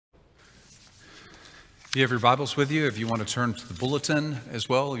You have your Bibles with you. If you want to turn to the bulletin as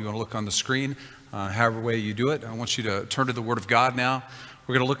well, you want to look on the screen, however way you do it. I want you to turn to the Word of God now.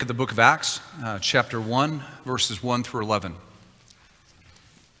 We're going to look at the book of Acts, chapter 1, verses 1 through 11.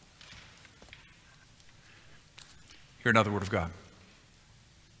 Hear another word of God.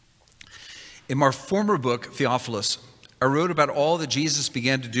 In my former book, Theophilus, I wrote about all that Jesus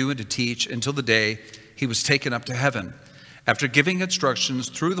began to do and to teach until the day he was taken up to heaven, after giving instructions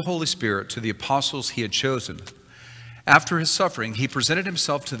through the Holy Spirit to the apostles he had chosen. After his suffering, he presented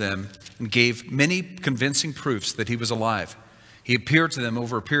himself to them and gave many convincing proofs that he was alive. He appeared to them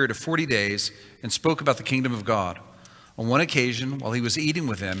over a period of 40 days and spoke about the kingdom of God. On one occasion, while he was eating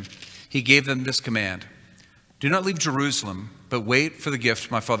with them, he gave them this command: "Do not leave Jerusalem, but wait for the gift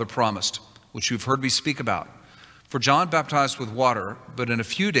my Father promised, which you've heard me speak about. For John baptized with water, but in a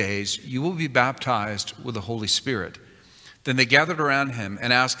few days you will be baptized with the Holy Spirit." Then they gathered around him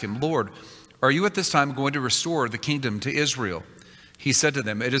and asked him, "Lord, are you at this time going to restore the kingdom to Israel?" He said to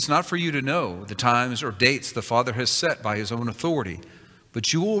them, "It is not for you to know the times or dates the Father has set by his own authority,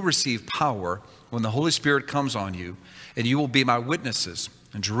 but you will receive power when the Holy Spirit comes on you, and you will be my witnesses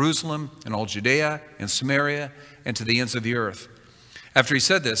in Jerusalem and all Judea and Samaria and to the ends of the earth." After he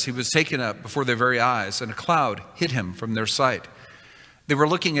said this, he was taken up before their very eyes, and a cloud hid him from their sight. They were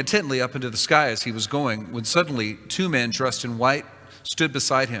looking intently up into the sky as he was going, when suddenly 2 men dressed in white stood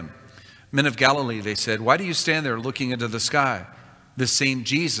beside him. "Men of Galilee," they said, "why do you stand there looking into the sky? This same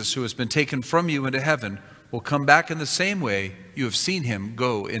Jesus who has been taken from you into heaven will come back in the same way you have seen him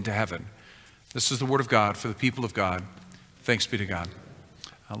go into heaven." This is the word of God for the people of God. Thanks be to God.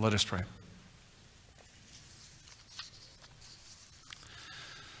 Let us pray.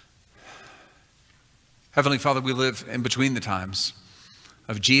 Heavenly Father, we live in between the times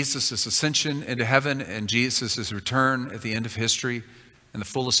of Jesus' ascension into heaven and Jesus' return at the end of history and the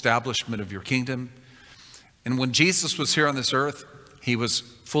full establishment of your kingdom. And when Jesus was here on this earth, he was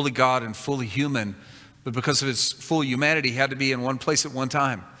fully God and fully human, but because of his full humanity, he had to be in one place at one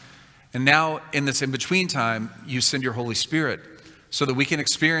time. And now in this in-between time, you send your Holy Spirit so that we can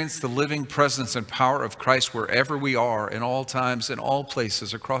experience the living presence and power of Christ wherever we are, in all times, in all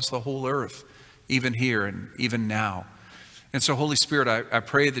places, across the whole earth, even here and even now. And so, Holy Spirit, I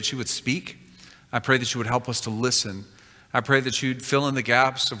pray that you would speak. I pray that you would help us to listen. I pray that you'd fill in the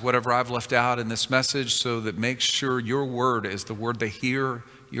gaps of whatever I've left out in this message, so that make sure your word is the word they hear,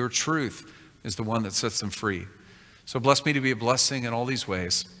 your truth is the one that sets them free. So bless me to be a blessing in all these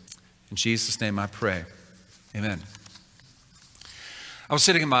ways. In Jesus' name I pray. Amen. I was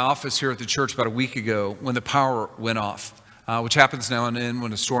sitting in my office here at the church about a week ago when the power went off. Which happens now and then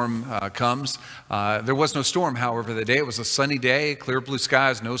when a storm comes. There was no storm, however, that day. It was a sunny day, clear blue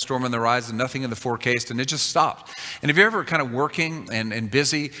skies, no storm on the horizon, nothing in the forecast, and it just stopped. And if you're ever kind of working and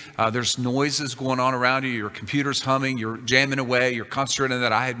busy, there's noises going on around you, your computer's humming, you're jamming away, you're concentrating on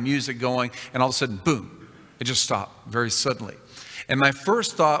that. I had music going, and all of a sudden, boom, it just stopped very suddenly. And my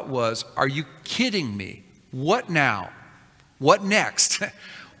first thought was, are you kidding me? What now? What next?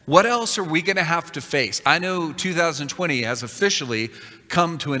 What else are we going to have to face? I know 2020 has officially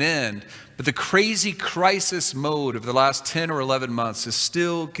come to an end, but the crazy crisis mode of the last 10 or 11 months is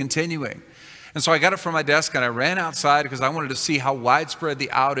still continuing. And so I got up from my desk and I ran outside because I wanted to see how widespread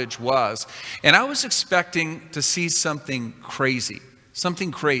the outage was. And I was expecting to see something crazy,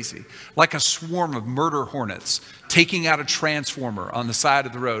 like a swarm of murder hornets taking out a transformer on the side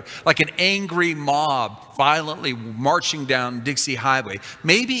of the road, like an angry mob violently marching down Dixie Highway,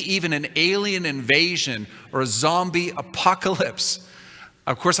 maybe even an alien invasion or a zombie apocalypse.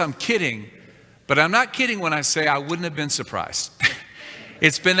 Of course, I'm kidding, but I'm not kidding when I say I wouldn't have been surprised.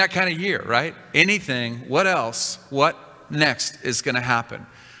 It's been that kind of year, right? Anything, what else, what next is going to happen?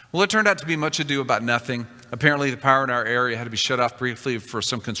 Well, it turned out to be much ado about nothing. Apparently, the power in our area had to be shut off briefly for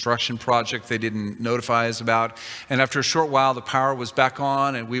some construction project they didn't notify us about. And after a short while, the power was back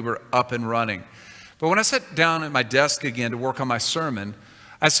on and we were up and running. But when I sat down at my desk again to work on my sermon,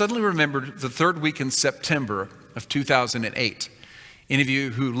 I suddenly remembered the third week in September of 2008. Any of you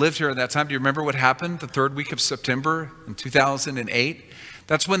who lived here at that time, do you remember what happened the third week of September in 2008?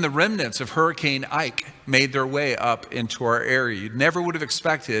 That's when the remnants of Hurricane Ike made their way up into our area. You never would have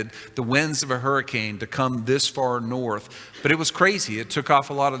expected the winds of a hurricane to come this far north, but it was crazy. It took off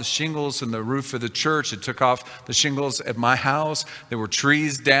a lot of the shingles in the roof of the church. It took off the shingles at my house. There were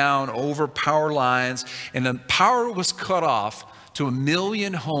trees down over power lines, and the power was cut off to 1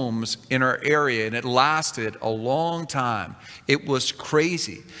 million homes in our area, and it lasted a long time. It was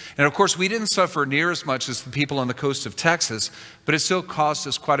crazy. And of course, we didn't suffer near as much as the people on the coast of Texas, but it still caused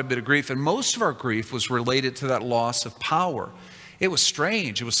us quite a bit of grief. And most of our grief was related to that loss of power. It was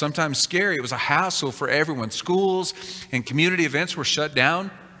strange. It was sometimes scary. It was a hassle for everyone. Schools and community events were shut down.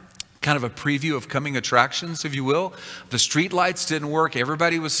 Kind of a preview of coming attractions, if you will. The street lights didn't work.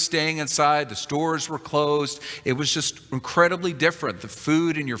 Everybody was staying inside. The stores were closed. It was just incredibly different. The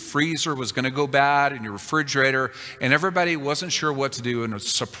food in your freezer was going to go bad, in your refrigerator, and everybody wasn't sure what to do and was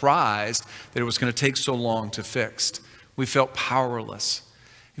surprised that it was going to take so long to fix. We felt powerless.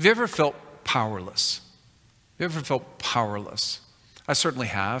 Have you ever felt powerless? Have you ever felt powerless? I certainly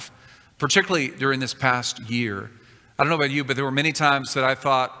have, particularly during this past year. I don't know about you, but there were many times that I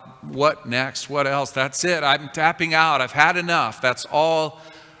thought, what next? What else? That's it. I'm tapping out. I've had enough. That's all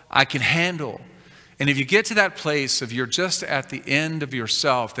I can handle. And if you get to that place of you're just at the end of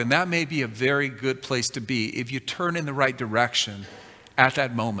yourself, then that may be a very good place to be if you turn in the right direction at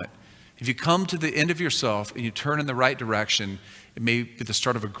that moment. If you come to the end of yourself and you turn in the right direction, it may be the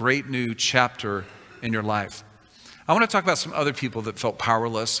start of a great new chapter in your life. I want to talk about some other people that felt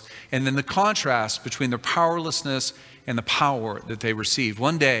powerless, and then the contrast between their powerlessness and the power that they received.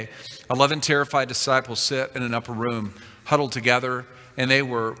 One day, 11 terrified disciples sit in an upper room, huddled together, and they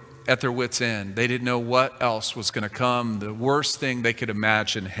were at their wits' end. They didn't know what else was going to come. The worst thing they could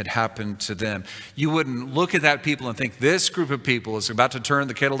imagine had happened to them. You wouldn't look at that people and think this group of people is about to turn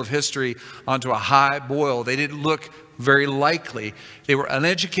the kettle of history onto a high boil. They didn't look very likely. They were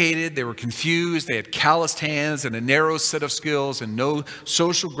uneducated, they were confused, they had calloused hands and a narrow set of skills and no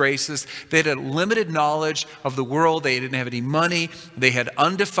social graces. They had a limited knowledge of the world. They didn't have any money. They had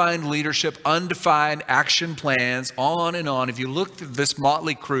undefined leadership, undefined action plans, on and on. If you looked at this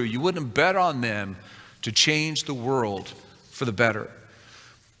motley crew, you wouldn't bet on them to change the world for the better.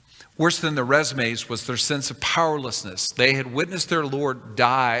 Worse than their resumes was their sense of powerlessness. They had witnessed their Lord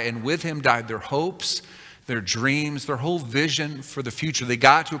die, and with him died their hopes, their dreams, their whole vision for the future. They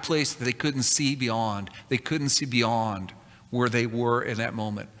got to a place that they couldn't see beyond. They couldn't see beyond where they were in that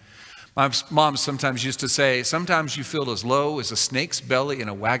moment. My mom sometimes used to say, sometimes you feel as low as a snake's belly in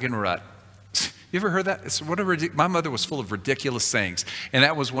a wagon rut. You ever heard that? My mother was full of ridiculous sayings, and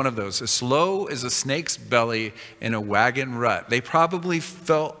that was one of those. As low as a snake's belly in a wagon rut. They probably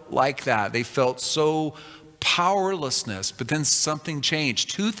felt like that. They felt so powerlessness, but then something changed.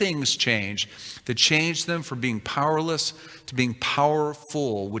 Two things changed that changed them from being powerless to being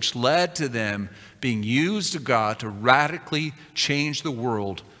powerful, which led to them being used of God to radically change the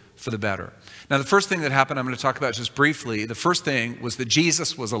world for the better. Now, the first thing that happened, I'm going to talk about just briefly. The first thing was that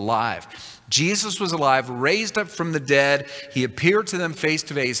Jesus was alive. Jesus was alive, raised up from the dead. He appeared to them face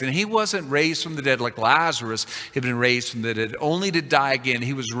to face, and he wasn't raised from the dead like Lazarus had been raised from the dead, only to die again.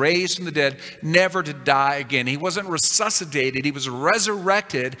 He was raised from the dead, never to die again. He wasn't resuscitated. He was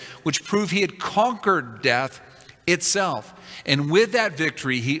resurrected, which proved he had conquered death itself. And with that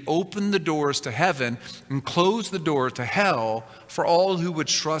victory, he opened the doors to heaven and closed the door to hell for all who would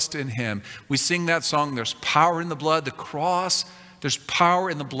trust in him. We sing that song, there's power in the blood, the cross. There's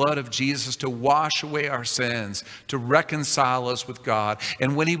power in the blood of Jesus to wash away our sins, to reconcile us with God.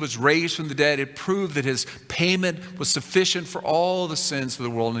 And when he was raised from the dead, it proved that his payment was sufficient for all the sins of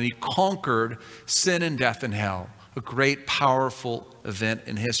the world. And he conquered sin and death and hell. A great, powerful event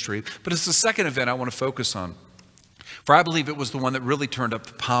in history. But it's the second event I want to focus on. For I believe it was the one that really turned up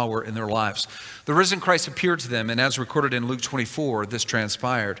the power in their lives. The risen Christ appeared to them, and as recorded in Luke 24, this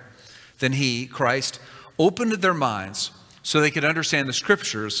transpired. Then he, Christ, opened their minds so they could understand the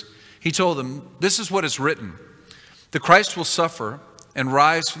scriptures. He told them, this is what is written. The Christ will suffer and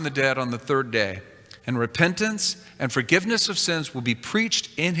rise from the dead on the third day, and repentance and forgiveness of sins will be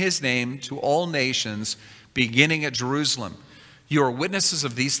preached in his name to all nations, beginning at Jerusalem. You are witnesses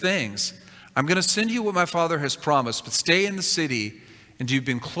of these things. I'm going to send you what my Father has promised, but stay in the city until you've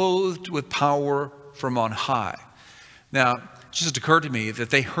been clothed with power from on high. Now, it just occurred to me that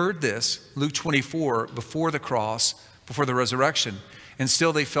they heard this, Luke 24, before the cross, before the resurrection, and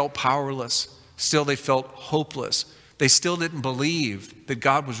still they felt powerless. Still they felt hopeless. They still didn't believe that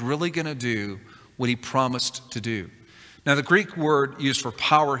God was really going to do what he promised to do. Now, the Greek word used for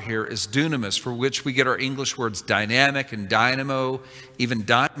power here is dunamis, for which we get our English words dynamic and dynamo, even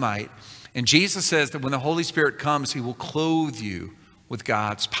dynamite. And Jesus says that when the Holy Spirit comes, he will clothe you with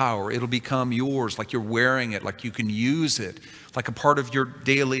God's power. It'll become yours, like you're wearing it, like you can use it, like a part of your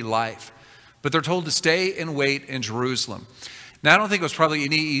daily life. But they're told to stay and wait in Jerusalem. Now, I don't think it was probably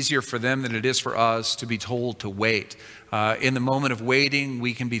any easier for them than it is for us to be told to wait. In the moment of waiting,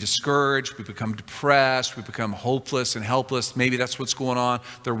 we can be discouraged, we become depressed, we become hopeless and helpless. Maybe that's what's going on.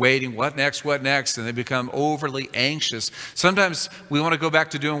 They're waiting, what next, what next? And they become overly anxious. Sometimes we want to go back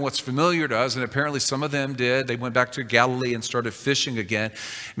to doing what's familiar to us, and apparently some of them did. They went back to Galilee and started fishing again.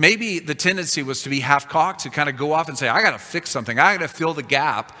 Maybe the tendency was to be half-cocked, to kind of go off and say, I got to fix something. I got to fill the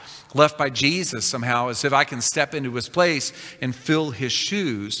gap left by Jesus somehow, as if I can step into his place and fill his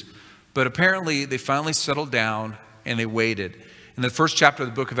shoes. But apparently they finally settled down and they waited. In the first chapter of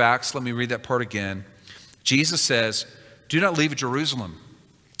the book of Acts, let me read that part again. Jesus says, do not leave Jerusalem,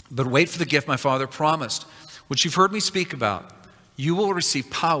 but wait for the gift my Father promised, which you've heard me speak about. You will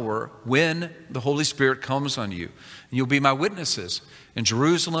receive power when the Holy Spirit comes on you, and you'll be my witnesses in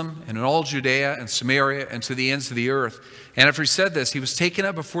Jerusalem and in all Judea and Samaria and to the ends of the earth. And after he said this, he was taken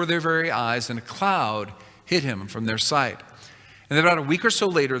up before their very eyes, and a cloud hid him from their sight. And then about a week or so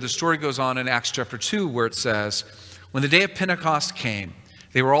later, the story goes on in Acts chapter 2, where it says, when the day of Pentecost came,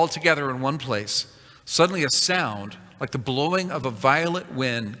 they were all together in one place. Suddenly a sound like the blowing of a violent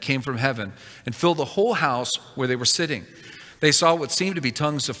wind came from heaven and filled the whole house where they were sitting. They saw what seemed to be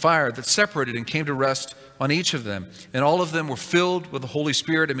tongues of fire that separated and came to rest on each of them. And all of them were filled with the Holy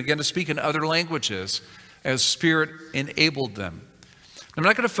Spirit and began to speak in other languages as Spirit enabled them. I'm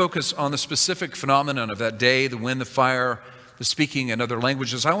not going to focus on the specific phenomenon of that day, the wind, the fire, the speaking in other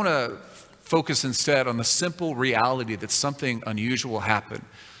languages. I want to focus instead on the simple reality that something unusual happened.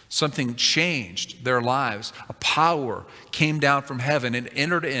 Something changed their lives. A power came down from heaven and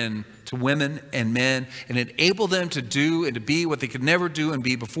entered in to women and men and enabled them to do and to be what they could never do and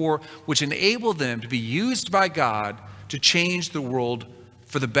be before, which enabled them to be used by God to change the world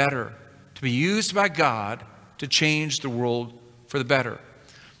for the better. To be used by God to change the world for the better.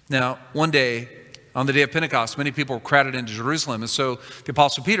 Now, one day, on the day of Pentecost, many people were crowded into Jerusalem. And so the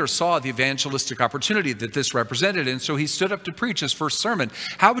Apostle Peter saw the evangelistic opportunity that this represented. And so he stood up to preach his first sermon.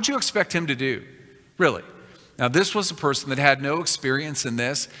 How would you expect him to do? Really? Now, this was a person that had no experience in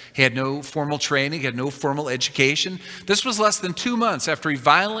this. He had no formal training. He had no formal education. This was less than 2 months after he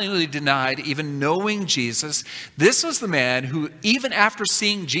violently denied even knowing Jesus. This was the man who, even after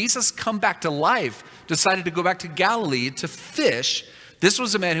seeing Jesus come back to life, decided to go back to Galilee to fish. This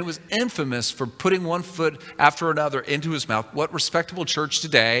was a man who was infamous for putting one foot after another into his mouth. What respectable church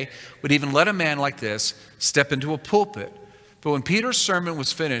today would even let a man like this step into a pulpit? But when Peter's sermon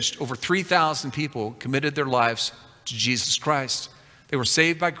was finished, over 3,000 people committed their lives to Jesus Christ. They were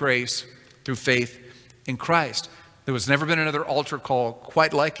saved by grace through faith in Christ. There was never been another altar call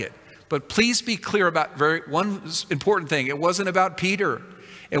quite like it. But please be clear about one important thing. It wasn't about Peter.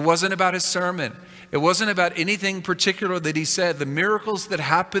 It wasn't about his sermon. It wasn't about anything particular that he said. The miracles that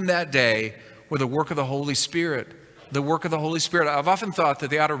happened that day were the work of the Holy Spirit. The work of the Holy Spirit. I've often thought that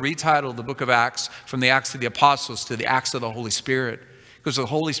they ought to retitle the book of Acts from the Acts of the Apostles to the Acts of the Holy Spirit. Because the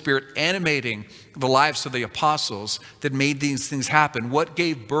Holy Spirit animating the lives of the apostles that made these things happen. What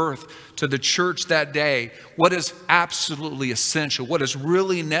gave birth to the church that day? What is absolutely essential? What is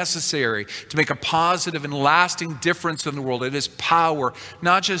really necessary to make a positive and lasting difference in the world? It is power,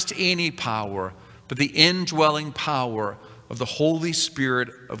 not just any power, but the indwelling power of the Holy Spirit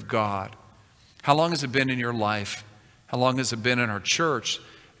of God. How long has it been in your life? How long has it been in our church?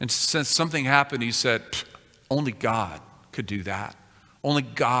 And since something happened, you said, only God could do that. Only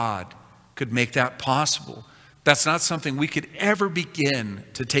God could make that possible. That's not something we could ever begin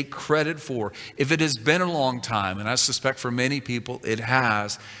to take credit for. If it has been a long time, and I suspect for many people it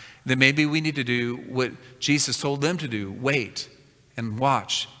has, then maybe we need to do what Jesus told them to do. Wait and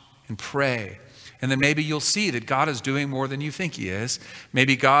watch and pray. And then maybe you'll see that God is doing more than you think he is.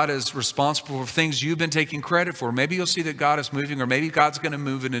 Maybe God is responsible for things you've been taking credit for. Maybe you'll see that God is moving, or maybe God's going to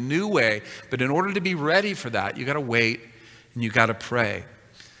move in a new way. But in order to be ready for that, you got to wait and you got to pray.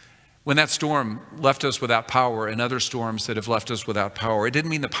 When that storm left us without power, and other storms that have left us without power, it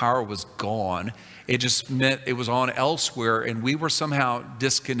didn't mean the power was gone. It just meant it was on elsewhere, and we were somehow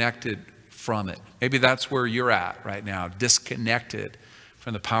disconnected from it. Maybe that's where you're at right now, disconnected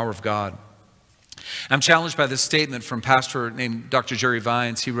from the power of God. I'm challenged by this statement from a pastor named Dr. Jerry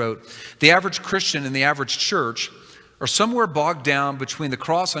Vines. He wrote, "The average Christian and the average church are somewhere bogged down between the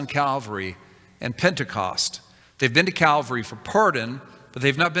cross on Calvary and Pentecost. They've been to Calvary for pardon, but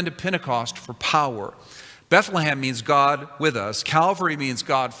they've not been to Pentecost for power. Bethlehem means God with us. Calvary means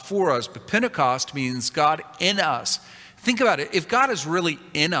God for us, but Pentecost means God in us." Think about it. If God is really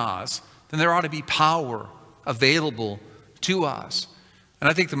in us, then there ought to be power available to us. And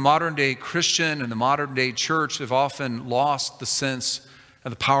I think the modern day Christian and the modern day church have often lost the sense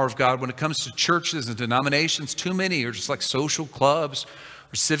of the power of God. When it comes to churches and denominations, too many are just like social clubs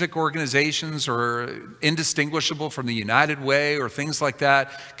or civic organizations or indistinguishable from the United Way or things like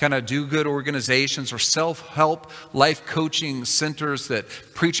that, kind of do-good organizations or self-help life coaching centers that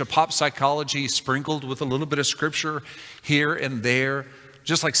preach a pop psychology sprinkled with a little bit of scripture here and there.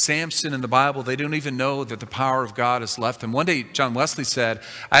 Just like Samson in the Bible, they don't even know that the power of God has left them. One day, John Wesley said,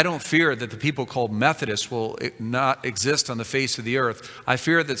 I don't fear that the people called Methodists will not exist on the face of the earth. I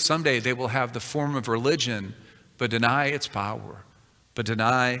fear that someday they will have the form of religion, but deny its power. But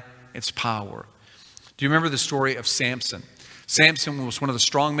deny its power. Do you remember the story of Samson? Samson was one of the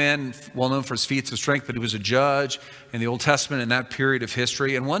strong men, well known for his feats of strength, but he was a judge in the Old Testament in that period of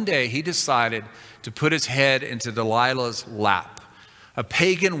history. And one day he decided to put his head into Delilah's lap, a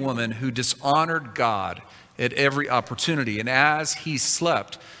pagan woman who dishonored God at every opportunity. And as he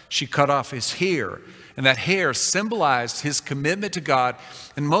slept, she cut off his hair. And that hair symbolized his commitment to God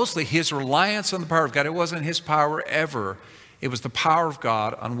and mostly his reliance on the power of God. It wasn't his power ever. It was the power of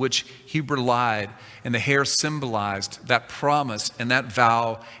God on which he relied, and the hair symbolized that promise and that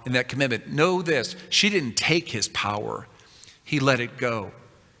vow and that commitment. Know this, she didn't take his power. He let it go.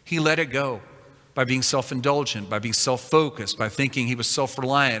 He let it go by being self-indulgent, by being self-focused, by thinking he was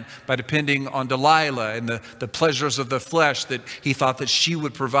self-reliant, by depending on Delilah and the pleasures of the flesh that he thought that she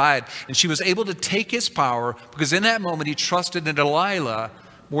would provide. And she was able to take his power because in that moment he trusted in Delilah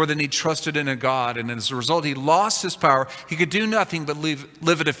more than he trusted in a God. And as a result, he lost his power. He could do nothing but live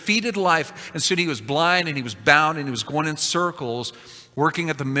a defeated life. And soon he was blind and he was bound and he was going in circles, working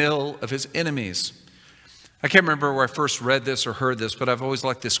at the mill of his enemies. I can't remember where I first read this or heard this, but I've always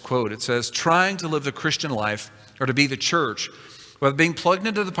liked this quote. It says, trying to live the Christian life or to be the church, whether being plugged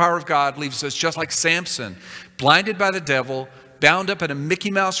into the power of God leaves us just like Samson, blinded by the devil, bound up in a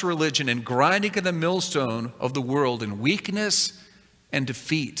Mickey Mouse religion and grinding in the millstone of the world in weakness and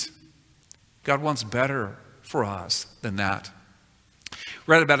defeat. God wants better for us than that.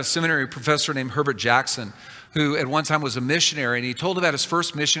 Read about a seminary professor named Herbert Jackson, who at one time was a missionary, and he told about his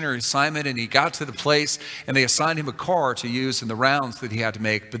first missionary assignment, and he got to the place and they assigned him a car to use in the rounds that he had to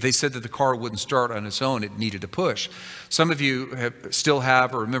make, but they said that the car wouldn't start on its own, it needed a push. Some of you still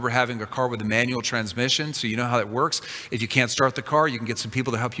have or remember having a car with a manual transmission, so you know how that works. If you can't start the car, you can get some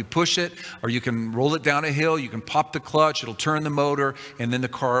people to help you push it, or you can roll it down a hill, you can pop the clutch, it'll turn the motor, and then the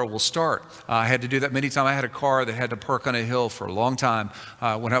car will start. I had to do that many times. I had a car that had to park on a hill for a long time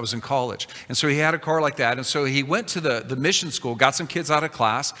when I was in college. And so he had a car like that, and so he went to the mission school, got some kids out of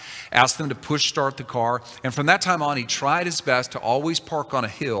class, asked them to push start the car, and from that time on, he tried his best to always park on a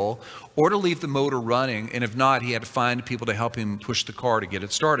hill or to leave the motor running, and if not, he had to find people to help him push the car to get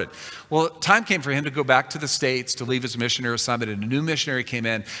it started. Well, time came for him to go back to the States to leave his missionary assignment, and a new missionary came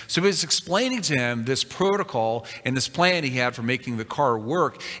in. So he was explaining to him this protocol and this plan he had for making the car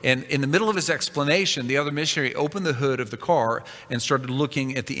work, and in the middle of his explanation, the other missionary opened the hood of the car and started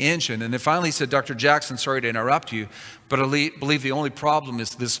looking at the engine, and then finally he said, Dr. Jackson, sorry to interrupt you, but I believe the only problem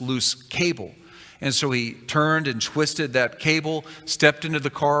is this loose cable. And so he turned and twisted that cable, stepped into the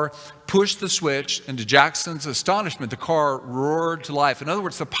car, pushed the switch, and to Jackson's astonishment, the car roared to life. In other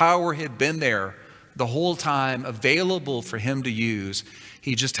words, the power had been there the whole time, available for him to use.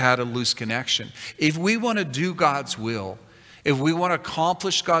 He just had a loose connection. If we want to do God's will, if we want to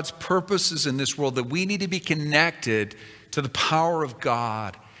accomplish God's purposes in this world, that we need to be connected to the power of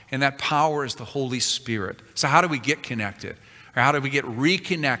God, and that power is the Holy Spirit. So how do we get connected? Or how do we get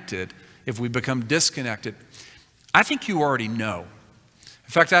reconnected if we become disconnected? I think you already know.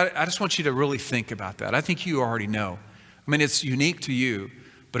 In fact, I just want you to really think about that. I think you already know. I mean, it's unique to you.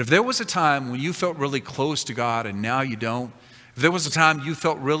 But if there was a time when you felt really close to God and now you don't, if there was a time you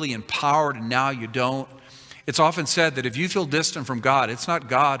felt really empowered and now you don't, it's often said that if you feel distant from God, it's not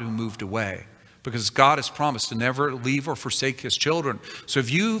God who moved away, because God has promised to never leave or forsake his children. So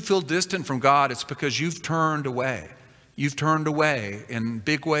if you feel distant from God, it's because you've turned away. You've turned away in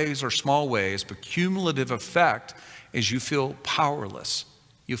big ways or small ways, but cumulative effect is you feel powerless.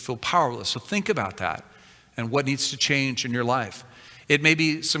 You feel powerless. So think about that and what needs to change in your life. It may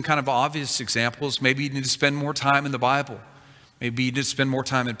be some kind of obvious examples. Maybe you need to spend more time in the Bible. Maybe you need to spend more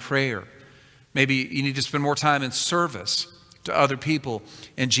time in prayer. Maybe you need to spend more time in service to other people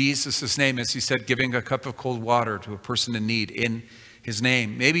in Jesus' name, as he said, giving a cup of cold water to a person in need in his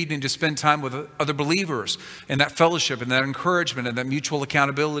name. Maybe you need to spend time with other believers and that fellowship and that encouragement and that mutual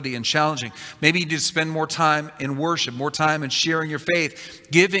accountability and challenging. Maybe you need to spend more time in worship, more time in sharing your faith,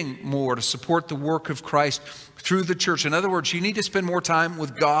 giving more to support the work of Christ through the church. In other words, you need to spend more time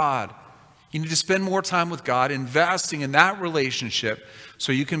with God. You need to spend more time with God, investing in that relationship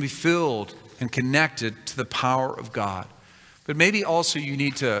so you can be filled and connected to the power of God. But maybe also you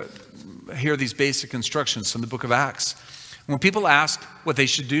need to hear these basic instructions from the book of Acts. When people asked what they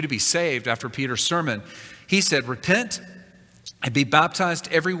should do to be saved after Peter's sermon, he said, repent and be baptized,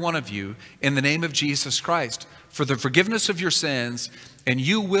 every one of you, in the name of Jesus Christ, for the forgiveness of your sins, and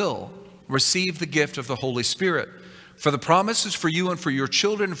you will receive the gift of the Holy Spirit. For the promise is for you and for your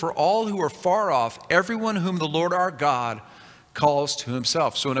children, and for all who are far off, everyone whom the Lord our God calls to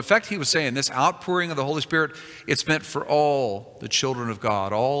himself. So in effect, he was saying this outpouring of the Holy Spirit, it's meant for all the children of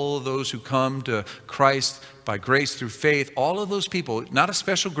God, all of those who come to Christ by grace through faith, all of those people, not a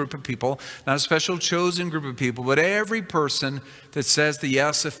special group of people, not a special chosen group of people, but every person that says the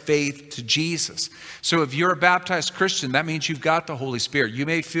yes of faith to Jesus. So if you're a baptized Christian, that means you've got the Holy Spirit. You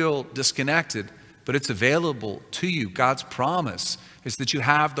may feel disconnected, but it's available to you. God's promise is that you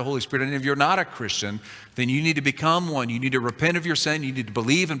have the Holy Spirit. And if you're not a Christian, then you need to become one. You need to repent of your sin. You need to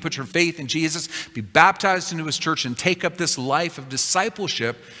believe and put your faith in Jesus, be baptized into his church, and take up this life of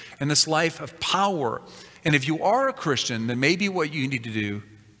discipleship and this life of power. And if you are a Christian, then maybe what you need to do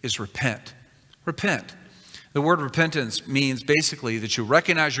is repent. Repent. The word repentance means basically that you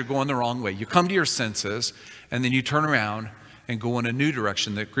recognize you're going the wrong way. You come to your senses, and then you turn around and go in a new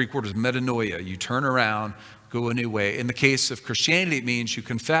direction. The Greek word is metanoia. You turn around, go a new way. In the case of Christianity, it means you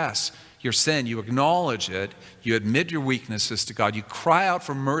confess your sin, you acknowledge it, you admit your weaknesses to God, you cry out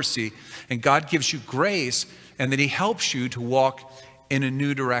for mercy, and God gives you grace, and then he helps you to walk in a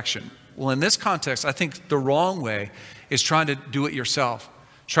new direction. Well, in this context, I think the wrong way is trying to do it yourself,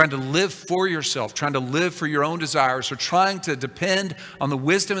 trying to live for yourself, trying to live for your own desires, or trying to depend on the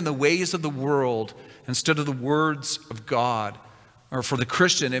wisdom and the ways of the world instead of the words of God. Or for the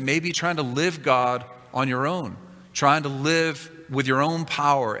Christian, it may be trying to live God on your own, trying to live with your own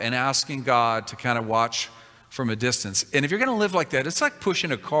power and asking God to kind of watch from a distance. And if you're going to live like that, it's like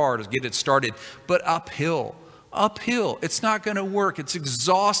pushing a car to get it started, but uphill. Uphill. It's not going to work. It's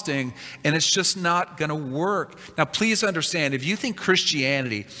exhausting, and it's just not going to work. Now, please understand, if you think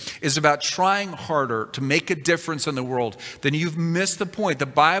Christianity is about trying harder to make a difference in the world, then you've missed the point. The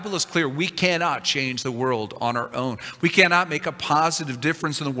Bible is clear. We cannot change the world on our own. We cannot make a positive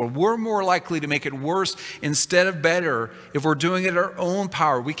difference in the world. We're more likely to make it worse instead of better if we're doing it in our own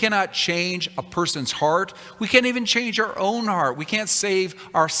power. We cannot change a person's heart. We can't even change our own heart. We can't save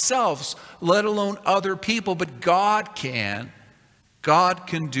ourselves, let alone other people, but God can. God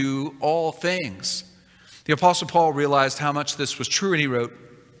can do all things. The Apostle Paul realized how much this was true, and he wrote,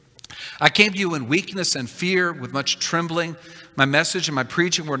 I came to you in weakness and fear, with much trembling. My message and my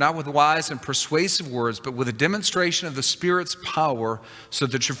preaching were not with wise and persuasive words, but with a demonstration of the Spirit's power, so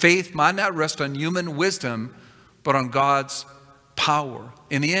that your faith might not rest on human wisdom, but on God's power.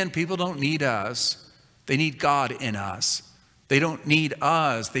 In the end, people don't need us. They need God in us. They don't need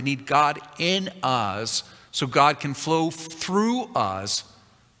us. They need God in us, so God can flow through us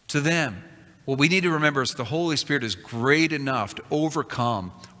to them. What we need to remember is the Holy Spirit is great enough to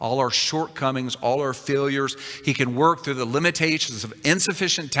overcome all our shortcomings, all our failures. He can work through the limitations of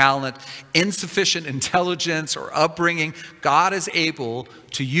insufficient talent, insufficient intelligence, or upbringing. God is able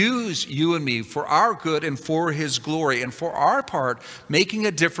to use you and me for our good and for his glory. And for our part, making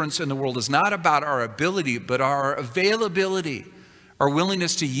a difference in the world is not about our ability, but our availability, our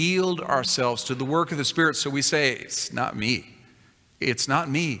willingness to yield ourselves to the work of the Spirit. So we say, it's not me. It's not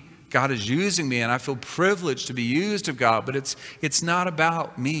me. God is using me, and I feel privileged to be used of God, but it's not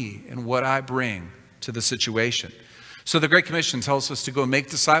about me and what I bring to the situation. So the Great Commission tells us to go and make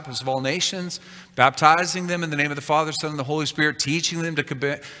disciples of all nations, baptizing them in the name of the Father, Son, and the Holy Spirit, teaching them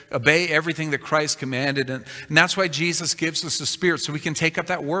to obey everything that Christ commanded. And that's why Jesus gives us the Spirit, so we can take up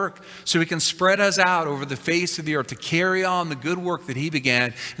that work, so he can spread us out over the face of the earth to carry on the good work that he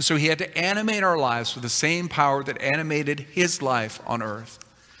began. And so he had to animate our lives with the same power that animated his life on earth.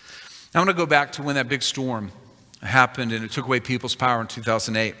 I want to go back to when that big storm happened and it took away people's power in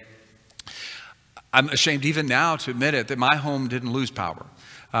 2008. I'm ashamed even now to admit it that my home didn't lose power.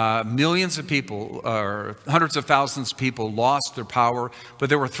 Millions of people, or hundreds of thousands of people lost their power, but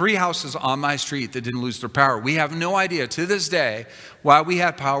there were 3 houses on my street that didn't lose their power. We have no idea to this day why we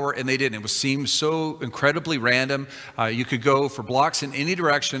had power and they didn't. It seemed so incredibly random. You could go for blocks in any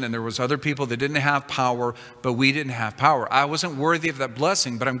direction, and there was other people that didn't have power, but we didn't have power. I wasn't worthy of that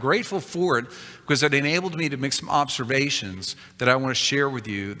blessing, but I'm grateful for it because it enabled me to make some observations that I want to share with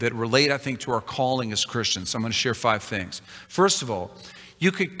you that relate, I think, to our calling as Christians. So I'm going to share 5 things. First of all,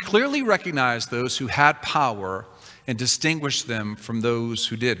 you could clearly recognize those who had power and distinguish them from those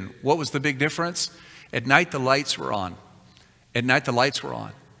who didn't. What was the big difference? At night, the lights were on. At night, the lights were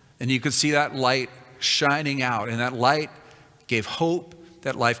on. And you could see that light shining out. And that light gave hope.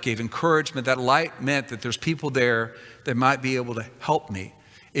 That light gave encouragement. That light meant that there's people there that might be able to help me.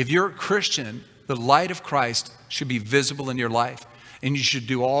 If you're a Christian, the light of Christ should be visible in your life. And you should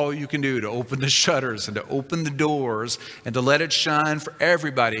do all you can do to open the shutters and to open the doors and to let it shine for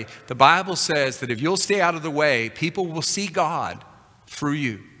everybody. The Bible says that if you'll stay out of the way, people will see God through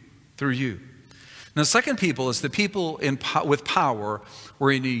you. Now, the second people is the people with power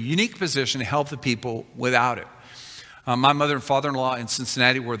were in a unique position to help the people without it. My mother and father-in-law in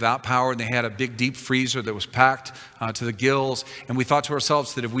Cincinnati were without power, and they had a big deep freezer that was packed to the gills. And we thought to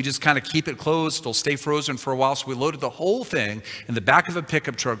ourselves that if we just kind of keep it closed, it'll stay frozen for a while. So we loaded the whole thing in the back of a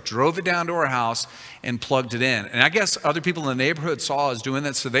pickup truck, drove it down to our house, and plugged it in. And I guess other people in the neighborhood saw us doing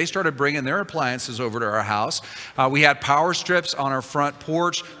that, so they started bringing their appliances over to our house. We had power strips on our front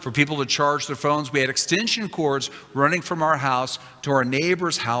porch for people to charge their phones. We had extension cords running from our house to our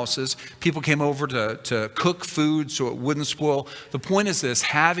neighbors' houses. People came over to cook food so it wouldn't spoil. The point is this: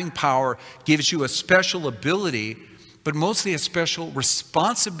 having power gives you a special ability, but mostly a special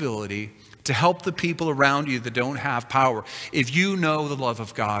responsibility to help the people around you that don't have power. If you know the love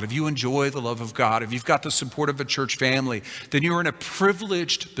of God, if you enjoy the love of God, if you've got the support of a church family, then you're in a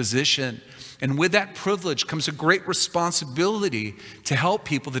privileged position. And with that privilege comes a great responsibility to help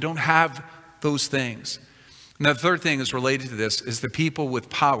people that don't have those things. And the third thing is related to this, is the people with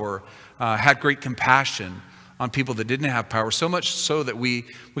power had great compassion on people that didn't have power, so much so that we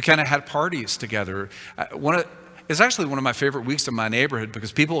kind of had parties together. It's actually one of my favorite weeks in my neighborhood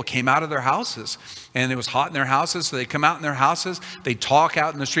because people came out of their houses and it was hot in their houses. So they come out in their houses, they talk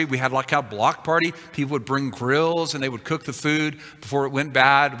out in the street. We had like a block party. People would bring grills and they would cook the food before it went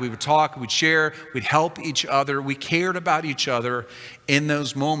bad. We would talk, we'd share, we'd help each other. We cared about each other in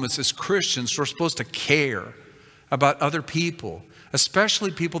those moments. As Christians, we're supposed to care about other people,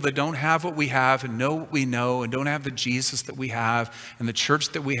 especially people that don't have what we have and know what we know and don't have the Jesus that we have and the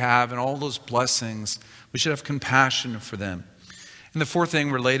church that we have and all those blessings. We should have compassion for them. And the fourth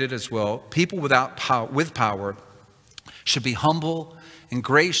thing related as well, people with power should be humble and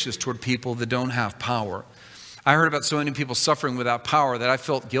gracious toward people that don't have power. I heard about so many people suffering without power that I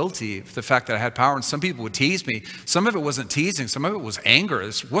felt guilty of the fact that I had power. And some people would tease me. Some of it wasn't teasing. Some of it was anger.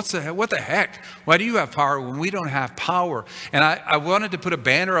 What the heck? Why do you have power when we don't have power? And I wanted to put a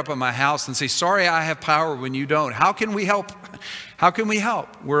banner up on my house and say, sorry, I have power when you don't. How can we help? How can we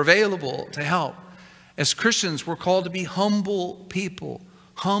help? We're available to help. As Christians, we're called to be humble people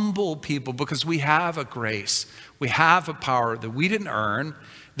because we have a grace. We have a power that we didn't earn,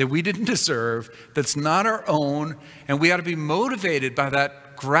 that we didn't deserve, that's not our own, and we ought to be motivated by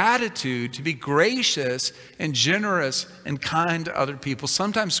that gratitude to be gracious and generous and kind to other people.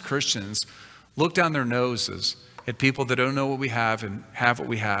 Sometimes Christians look down their noses at people that don't know what we have and have what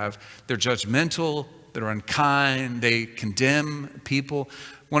we have. They're judgmental, they're unkind, they condemn people.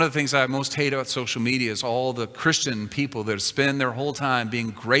 One of the things I most hate about social media is all the Christian people that spend their whole time being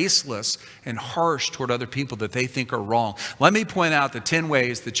graceless and harsh toward other people that they think are wrong. Let me point out the 10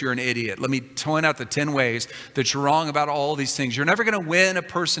 ways that you're an idiot. Let me point out the 10 ways that you're wrong about all these things. You're never going to win a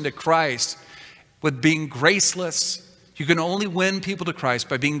person to Christ with being graceless. You can only win people to Christ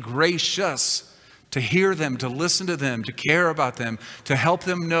by being gracious, to hear them, to listen to them, to care about them, to help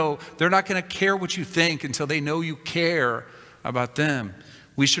them know they're not going to care what you think until they know you care about them.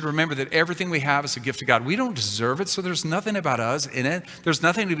 We should remember that everything we have is a gift of God. We don't deserve it, so there's nothing about us in it. There's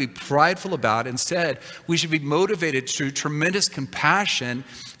nothing to be prideful about. Instead, we should be motivated through tremendous compassion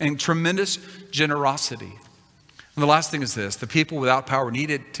and tremendous generosity. And the last thing is this: the people without power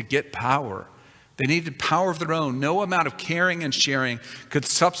needed to get power. They needed power of their own. No amount of caring and sharing could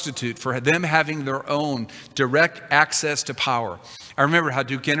substitute for them having their own direct access to power. I remember how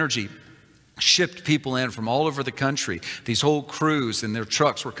Duke Energy shipped people in from all over the country. These whole crews and their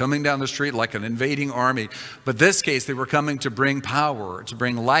trucks were coming down the street like an invading army. But this case, they were coming to bring power, to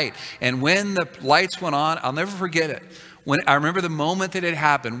bring light. And when the lights went on, I'll never forget it. I remember the moment that it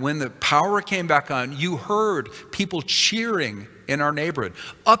happened, when the power came back on, you heard people cheering in our neighborhood,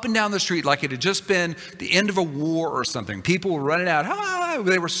 up and down the street like it had just been the end of a war or something. People were running out. Ah,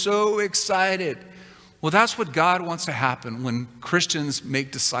 they were so excited. Well, that's what God wants to happen when Christians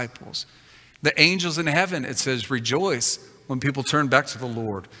make disciples. The angels in heaven, it says, rejoice when people turn back to the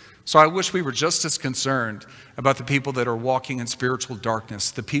Lord. So I wish we were just as concerned about the people that are walking in spiritual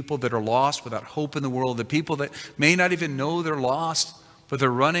darkness, the people that are lost without hope in the world, the people that may not even know they're lost, but they're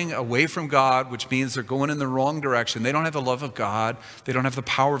running away from God, which means they're going in the wrong direction. They don't have the love of God. They don't have the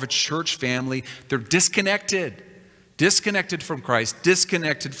power of a church family. They're disconnected from Christ,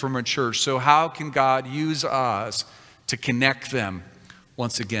 disconnected from a church. So how can God use us to connect them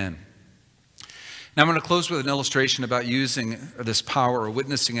once again? Now I'm going to close with an illustration about using this power or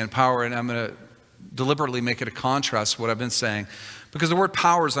witnessing in power, and I'm going to deliberately make it a contrast to what I've been saying, because the word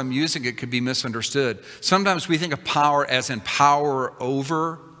power, as I'm using it, could be misunderstood. Sometimes we think of power as in power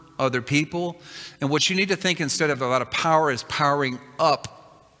over other people, and what you need to think instead of about a power is powering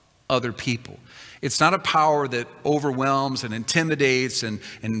up other people. It's not a power that overwhelms and intimidates and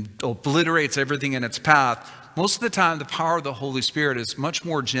obliterates everything in its path. Most of the time, the power of the Holy Spirit is much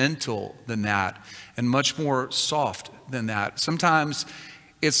more gentle than that and much more soft than that. Sometimes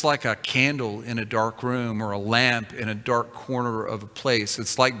it's like a candle in a dark room or a lamp in a dark corner of a place.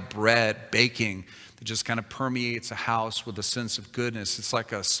 It's like bread baking that just kind of permeates a house with a sense of goodness. It's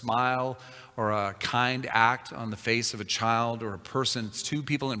like a smile or a kind act on the face of a child or a person. It's two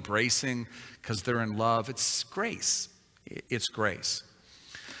people embracing because they're in love. It's grace. It's grace.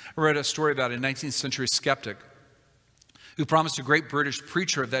 I read a story about a 19th century skeptic who promised a great British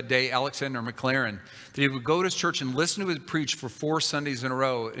preacher of that day, Alexander McLaren, that he would go to his church and listen to him preach for 4 Sundays in a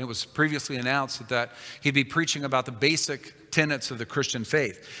row. And it was previously announced that he'd be preaching about the basic tenets of the Christian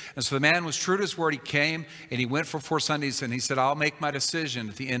faith. And so the man was true to his word. He came and he went for 4 Sundays and he said, I'll make my decision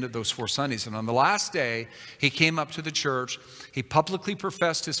at the end of those 4 Sundays. And on the last day, he came up to the church. He publicly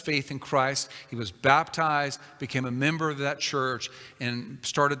professed his faith in Christ. He was baptized, became a member of that church, and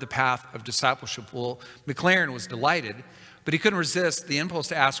started the path of discipleship. Well, McLaren was delighted, but he couldn't resist the impulse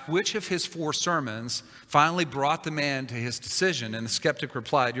to ask which of his 4 sermons finally brought the man to his decision. And the skeptic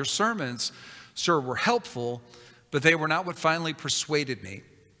replied, your sermons, sir, were helpful, but they were not what finally persuaded me.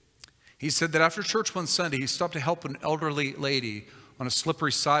 He said that after church one Sunday, he stopped to help an elderly lady on a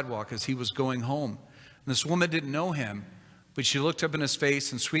slippery sidewalk as he was going home. And this woman didn't know him, but she looked up in his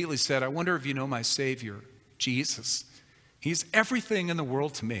face and sweetly said, I wonder if you know my Savior, Jesus. He's everything in the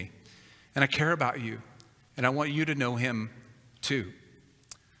world to me, and I care about you, and I want you to know him too.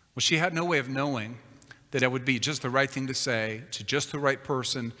 Well, she had no way of knowing that it would be just the right thing to say to just the right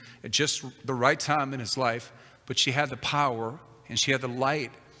person at just the right time in his life, but she had the power and she had the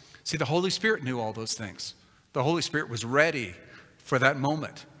light. See, the Holy Spirit knew all those things. The Holy Spirit was ready for that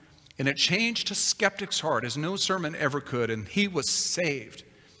moment. And it changed a skeptic's heart as no sermon ever could, and he was saved.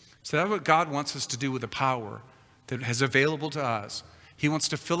 So that's what God wants us to do with the power that is available to us. He wants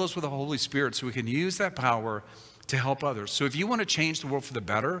to fill us with the Holy Spirit so we can use that power to help others. So if you want to change the world for the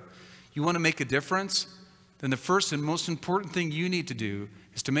better, you want to make a difference, then the first and most important thing you need to do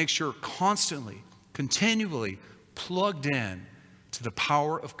is to make sure constantly, continually plugged in to the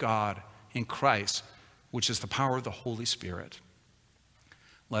power of God in Christ, which is the power of the Holy Spirit.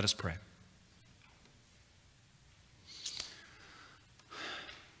 Let us pray.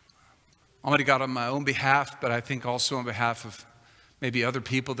 Almighty God, on my own behalf, but I think also on behalf of maybe other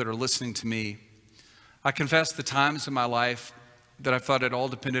people that are listening to me, I confess the times in my life that I thought it all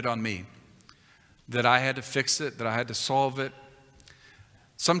depended on me, that I had to fix it, that I had to solve it.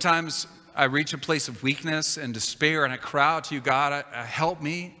 Sometimes I reach a place of weakness and despair and I cry out to you, God, help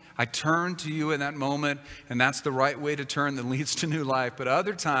me. I turn to you in that moment, and that's the right way to turn that leads to new life. But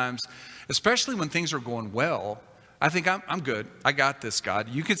other times, especially when things are going well, I think I'm good. I got this, God.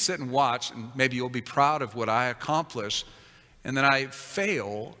 You could sit and watch, and maybe you'll be proud of what I accomplish. And then I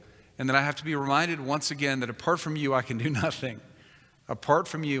fail, and then I have to be reminded once again that apart from you, I can do nothing. Apart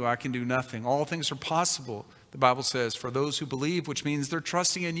from you, I can do nothing. All things are possible, the Bible says, for those who believe, which means they're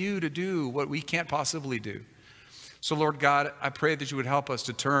trusting in you to do what we can't possibly do. So, Lord God, I pray that you would help us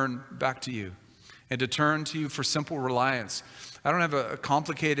to turn back to you and to turn to you for simple reliance. I don't have a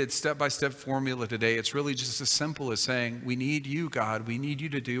complicated step-by-step formula today. It's really just as simple as saying, we need you, God. We need you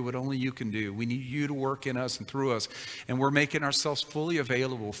to do what only you can do. We need you to work in us and through us. And we're making ourselves fully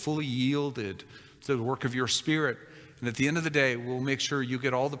available, fully yielded to the work of your Spirit. And at the end of the day, we'll make sure you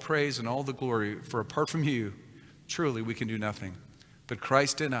get all the praise and all the glory. For apart from you, truly we can do nothing. But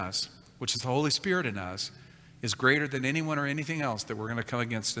Christ in us, which is the Holy Spirit in us, is greater than anyone or anything else that we're going to come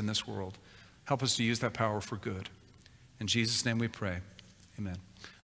against in this world. Help us to use that power for good. In Jesus' name we pray. Amen.